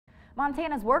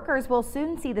Montana's workers will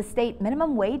soon see the state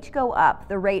minimum wage go up.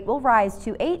 The rate will rise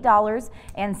to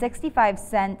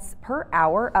 $8.65 per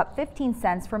hour, up 15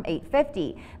 cents from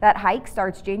 $8.50. That hike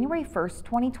starts January 1st,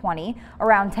 2020.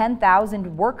 Around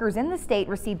 10,000 workers in the state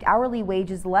received hourly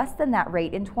wages less than that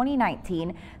rate in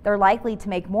 2019. They're likely to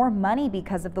make more money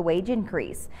because of the wage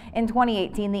increase. In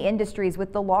 2018, the industries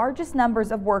with the largest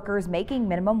numbers of workers making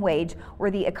minimum wage were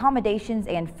the accommodations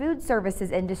and food services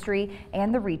industry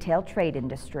and the retail trade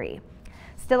industry.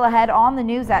 Still ahead on the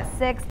news at 6.